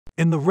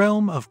In the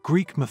realm of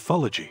Greek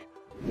mythology,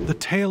 the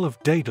tale of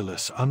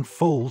Daedalus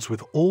unfolds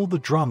with all the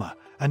drama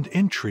and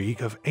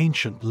intrigue of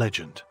ancient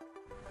legend.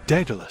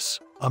 Daedalus,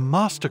 a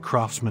master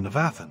craftsman of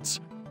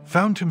Athens,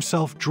 found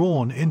himself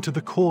drawn into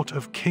the court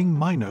of King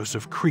Minos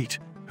of Crete,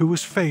 who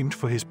was famed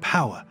for his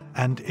power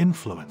and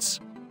influence.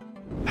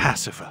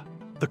 Pasiphae,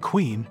 the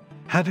queen,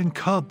 had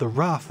incurred the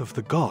wrath of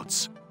the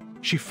gods.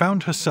 She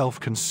found herself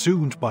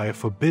consumed by a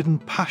forbidden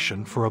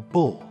passion for a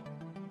bull.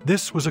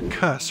 This was a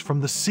curse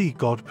from the sea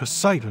god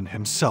Poseidon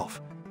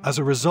himself, as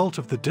a result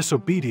of the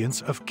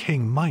disobedience of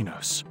King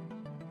Minos.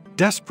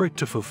 Desperate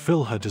to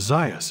fulfill her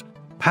desires,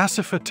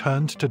 Pasiphae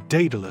turned to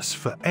Daedalus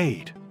for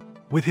aid.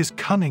 With his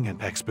cunning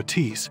and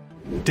expertise,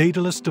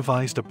 Daedalus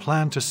devised a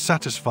plan to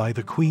satisfy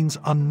the queen's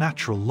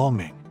unnatural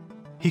longing.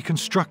 He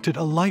constructed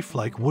a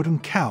lifelike wooden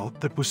cow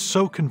that was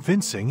so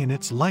convincing in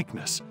its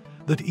likeness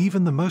that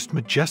even the most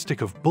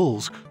majestic of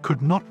bulls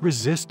could not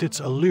resist its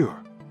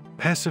allure.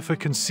 Pasiphae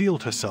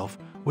concealed herself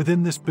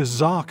within this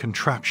bizarre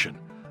contraption,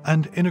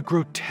 and in a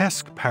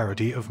grotesque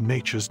parody of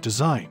nature's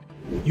design,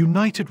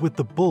 united with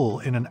the bull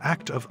in an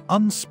act of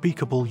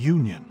unspeakable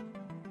union.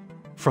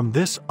 From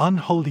this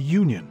unholy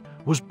union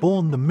was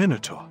born the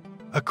Minotaur,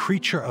 a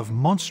creature of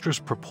monstrous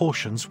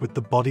proportions with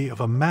the body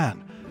of a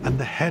man and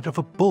the head of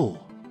a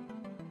bull.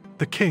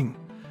 The king,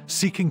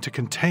 seeking to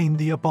contain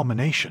the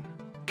abomination,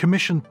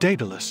 commissioned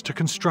Daedalus to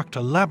construct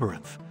a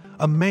labyrinth,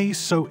 a maze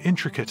so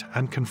intricate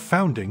and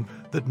confounding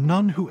that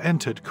none who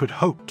entered could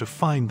hope to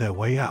find their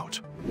way out.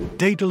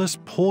 Daedalus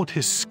poured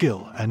his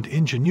skill and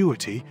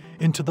ingenuity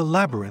into the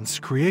labyrinth's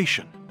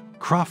creation,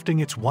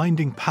 crafting its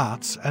winding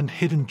paths and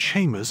hidden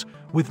chambers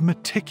with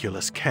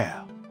meticulous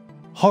care.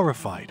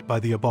 Horrified by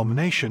the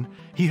abomination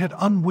he had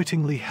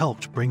unwittingly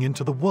helped bring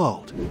into the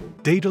world,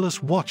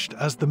 Daedalus watched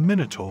as the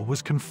Minotaur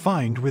was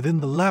confined within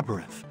the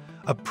labyrinth,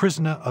 a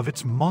prisoner of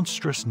its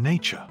monstrous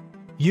nature.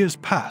 Years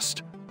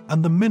passed,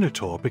 and the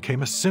Minotaur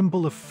became a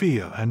symbol of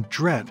fear and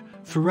dread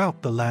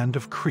throughout the land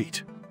of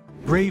Crete.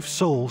 Brave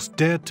souls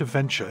dared to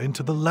venture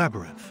into the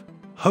labyrinth,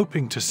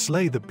 hoping to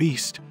slay the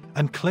beast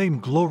and claim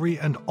glory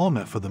and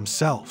honor for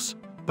themselves,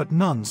 but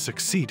none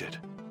succeeded.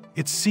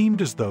 It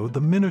seemed as though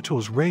the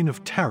Minotaur's reign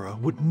of terror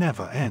would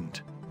never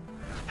end.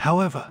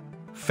 However,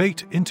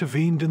 fate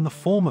intervened in the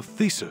form of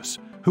Theseus,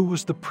 who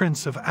was the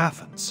prince of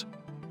Athens.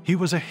 He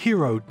was a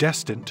hero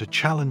destined to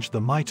challenge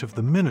the might of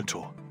the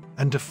Minotaur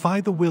and defy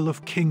the will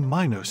of King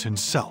Minos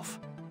himself.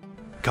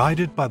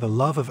 Guided by the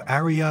love of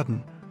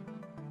Ariadne,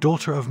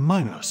 daughter of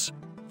Minos,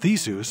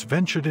 Theseus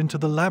ventured into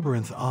the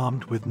labyrinth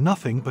armed with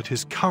nothing but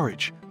his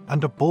courage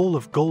and a ball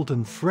of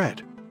golden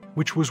thread,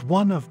 which was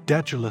one of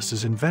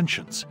Daedalus's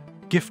inventions,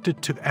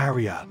 gifted to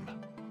Ariadne.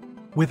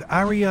 With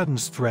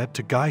Ariadne's thread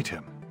to guide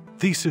him,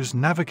 Theseus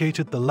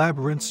navigated the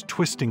labyrinth's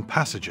twisting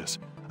passages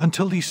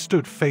until he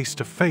stood face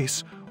to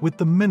face with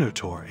the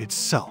Minotaur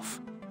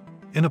itself.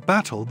 In a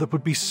battle that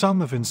would be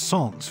sung of in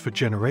songs for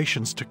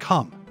generations to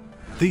come,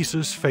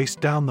 Theseus faced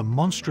down the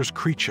monstrous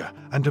creature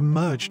and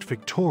emerged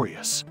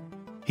victorious.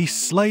 He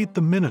slayed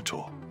the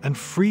Minotaur and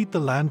freed the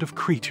land of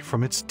Crete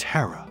from its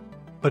terror.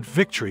 But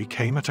victory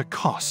came at a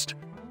cost.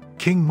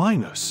 King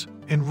Minos,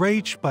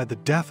 enraged by the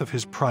death of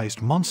his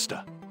prized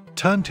monster,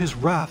 turned his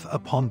wrath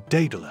upon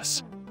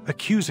Daedalus,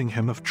 accusing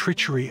him of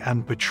treachery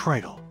and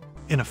betrayal.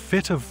 In a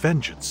fit of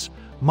vengeance,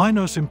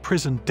 Minos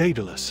imprisoned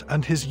Daedalus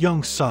and his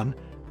young son,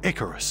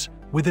 Icarus,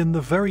 within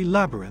the very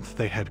labyrinth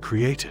they had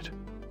created.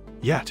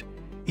 Yet,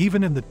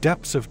 even in the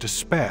depths of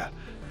despair,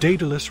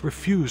 Daedalus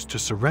refused to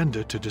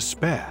surrender to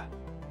despair.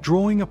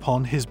 Drawing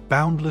upon his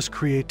boundless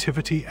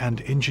creativity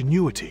and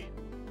ingenuity,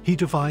 he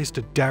devised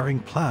a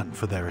daring plan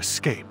for their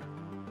escape.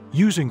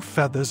 Using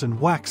feathers and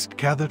wax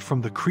gathered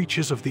from the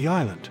creatures of the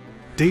island,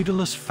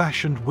 Daedalus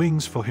fashioned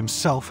wings for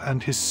himself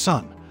and his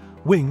son,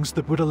 wings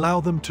that would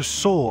allow them to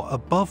soar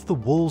above the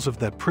walls of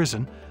their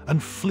prison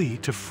and flee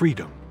to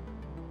freedom.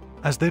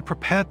 As they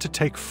prepared to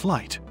take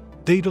flight,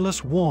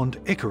 Daedalus warned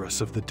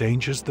Icarus of the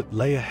dangers that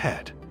lay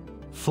ahead.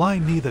 "Fly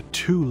neither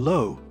too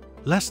low,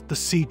 lest the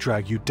sea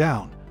drag you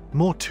down,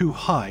 nor too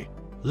high,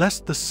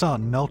 lest the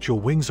sun melt your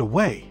wings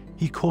away,"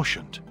 he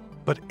cautioned.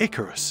 But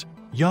Icarus,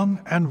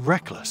 young and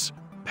reckless,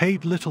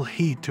 paid little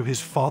heed to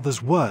his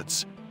father's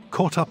words,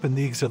 caught up in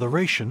the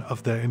exhilaration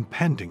of their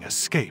impending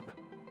escape.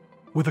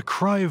 With a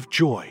cry of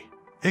joy,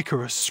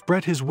 Icarus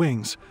spread his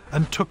wings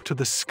and took to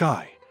the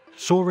sky,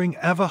 soaring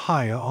ever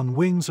higher on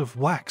wings of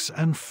wax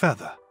and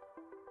feather.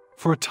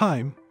 For a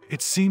time,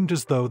 it seemed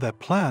as though their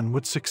plan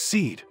would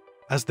succeed,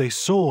 as they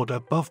soared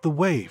above the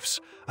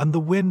waves and the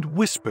wind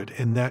whispered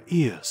in their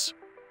ears.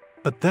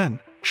 But then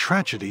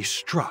tragedy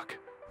struck.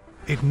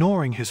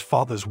 Ignoring his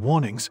father's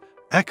warnings,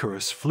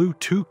 Icarus flew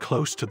too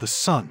close to the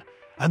sun,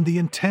 and the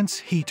intense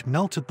heat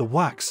melted the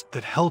wax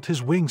that held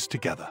his wings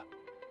together.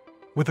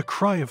 With a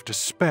cry of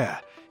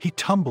despair, he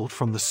tumbled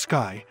from the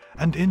sky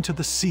and into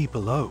the sea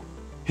below,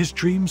 his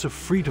dreams of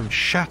freedom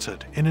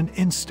shattered in an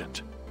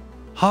instant.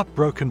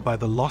 Heartbroken by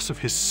the loss of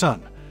his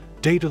son,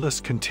 Daedalus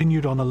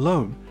continued on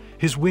alone,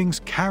 his wings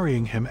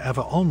carrying him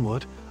ever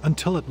onward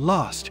until at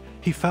last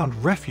he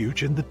found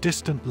refuge in the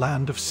distant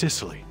land of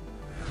Sicily.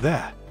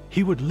 There,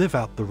 He would live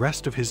out the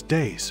rest of his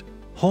days,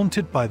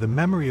 haunted by the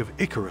memory of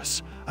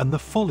Icarus and the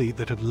folly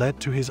that had led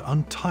to his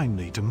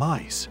untimely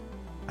demise.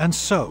 And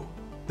so,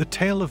 the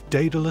tale of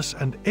Daedalus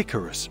and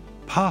Icarus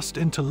passed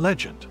into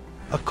legend,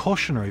 a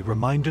cautionary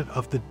reminder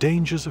of the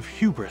dangers of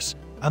hubris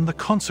and the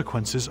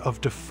consequences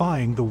of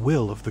defying the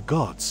will of the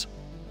gods.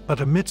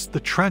 But amidst the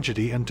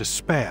tragedy and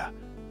despair,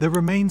 there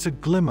remains a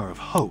glimmer of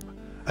hope,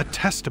 a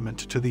testament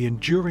to the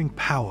enduring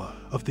power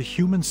of the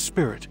human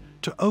spirit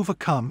to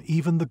overcome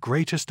even the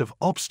greatest of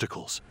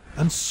obstacles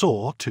and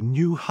soar to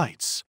new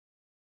heights.